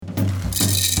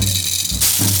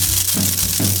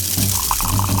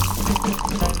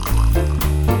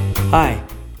Hi,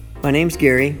 my name's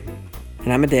Gary,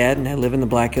 and I'm a dad, and I live in the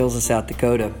Black Hills of South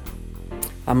Dakota.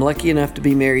 I'm lucky enough to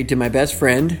be married to my best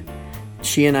friend.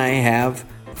 She and I have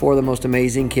 4 of the most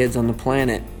amazing kids on the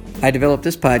planet. I developed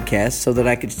this podcast so that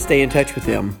I could stay in touch with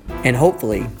them and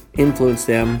hopefully influence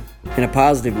them in a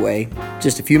positive way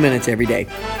just a few minutes every day.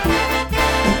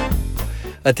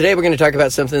 Today we're going to talk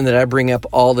about something that I bring up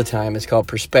all the time. It's called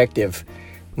perspective.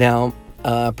 Now,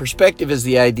 perspective is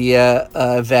the idea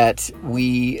that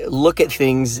we look at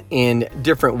things in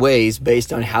different ways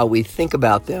based on how we think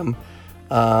about them.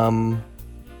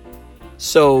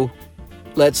 So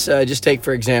let's just take,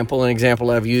 for example, an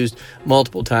example I've used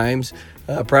multiple times,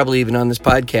 probably even on this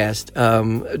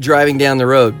podcast, driving down the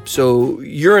road. So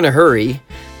you're in a hurry,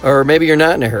 or maybe you're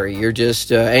not in a hurry. You're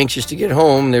just anxious to get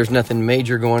home. There's nothing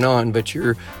major going on, but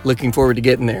you're looking forward to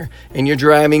getting there. And you're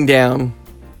driving down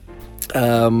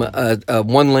a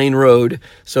one-lane road,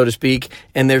 so to speak,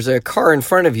 and there's a car in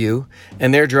front of you,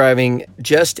 and they're driving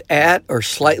just at or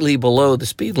slightly below the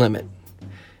speed limit.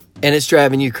 And it's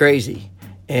driving you crazy,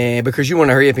 and because you want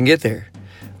to hurry up and get there.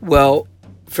 Well,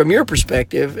 from your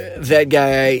perspective, that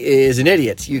guy is an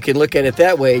idiot. You can look at it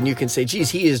that way, and you can say, geez,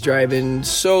 he is driving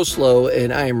so slow,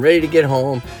 and I am ready to get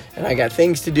home, and I got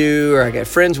things to do, or I got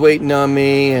friends waiting on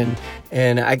me, and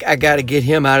I got to get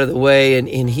him out of the way, and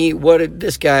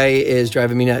this guy is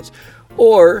driving me nuts.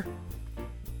 Or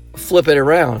flip it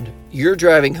around. You're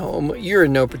driving home. You're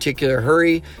in no particular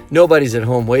hurry. Nobody's at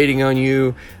home waiting on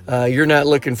you. You're not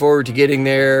looking forward to getting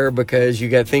there because you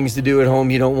got things to do at home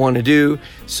you don't want to do.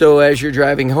 So as you're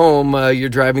driving home, you're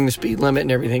driving the speed limit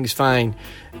and everything's fine.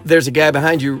 There's a guy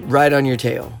behind you right on your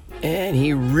tail, and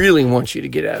he really wants you to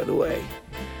get out of the way.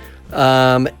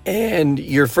 And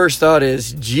your first thought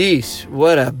is, geez,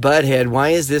 what a butthead. Why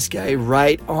is this guy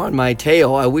right on my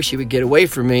tail? I wish he would get away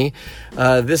from me.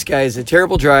 This guy is a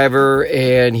terrible driver,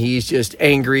 and he's just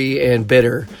angry and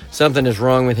bitter. Something is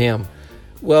wrong with him.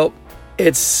 Well,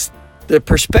 it's the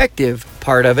perspective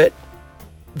part of it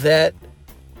that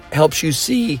helps you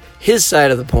see his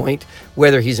side of the point,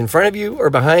 whether he's in front of you or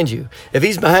behind you. If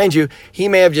he's behind you, he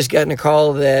may have just gotten a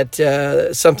call that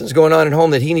something's going on at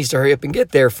home that he needs to hurry up and get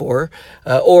there for,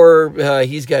 or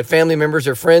he's got family members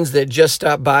or friends that just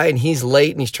stopped by and he's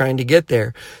late and he's trying to get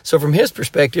there. So from his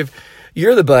perspective,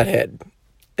 you're the butthead.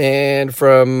 And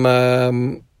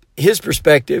from his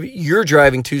perspective, you're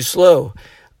driving too slow.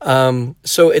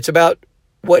 So it's about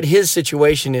what his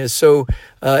situation is. So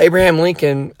Abraham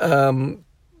Lincoln,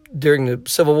 during the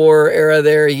Civil War era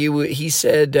there, he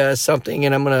said something,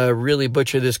 and I'm going to really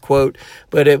butcher this quote,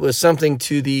 but it was something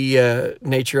to the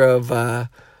nature of,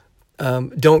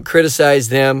 don't criticize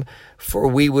them, for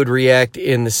we would react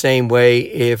in the same way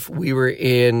if we were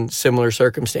in similar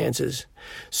circumstances.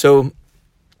 So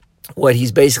what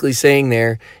he's basically saying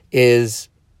there is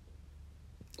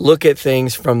look at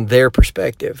things from their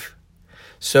perspective.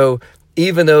 So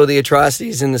even though the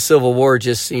atrocities in the Civil War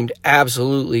just seemed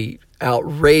absolutely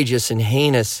outrageous and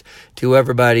heinous to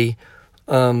everybody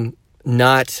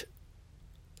not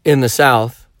in the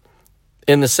South.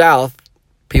 In the South,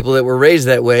 people that were raised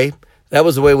that way, that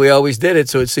was the way we always did it,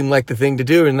 so it seemed like the thing to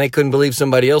do, and they couldn't believe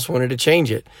somebody else wanted to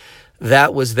change it.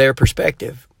 That was their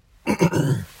perspective.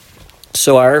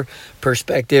 So our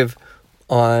perspective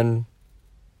on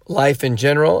life in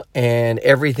general and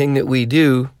everything that we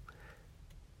do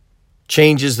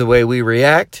changes the way we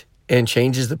react and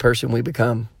changes the person we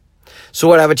become. So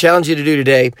what I would challenge you to do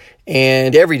today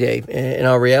and every day in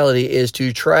all reality is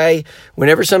to try,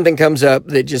 whenever something comes up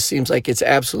that just seems like it's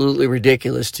absolutely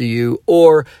ridiculous to you,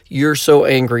 or you're so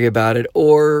angry about it,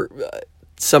 or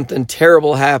something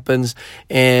terrible happens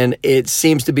and it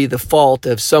seems to be the fault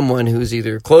of someone who's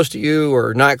either close to you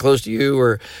or not close to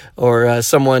you, or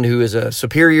someone who is a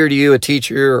superior to you, a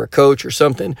teacher or a coach or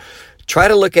something. Try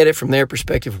to look at it from their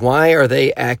perspective. Why are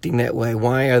they acting that way?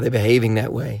 Why are they behaving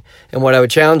that way? And what I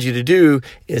would challenge you to do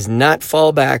is not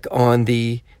fall back on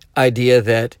the idea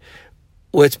that,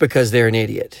 well, it's because they're an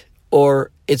idiot,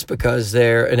 or it's because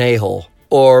they're an a-hole,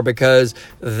 or because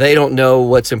they don't know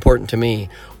what's important to me,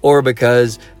 or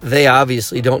because they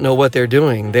obviously don't know what they're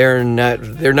doing. They're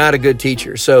not a good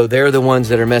teacher, so they're the ones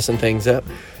that are messing things up.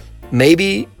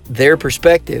 Maybe their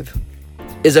perspective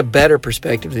is a better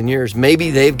perspective than yours.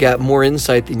 Maybe they've got more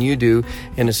insight than you do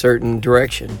in a certain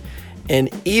direction.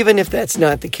 And even if that's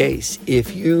not the case,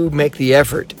 if you make the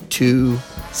effort to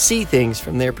see things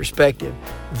from their perspective,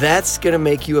 that's going to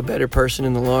make you a better person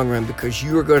in the long run, because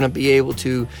you are going to be able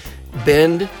to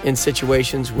bend in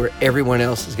situations where everyone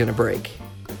else is going to break.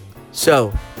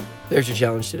 So, there's your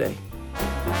challenge today.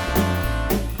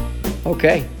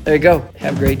 Okay, there you go.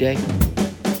 Have a great day.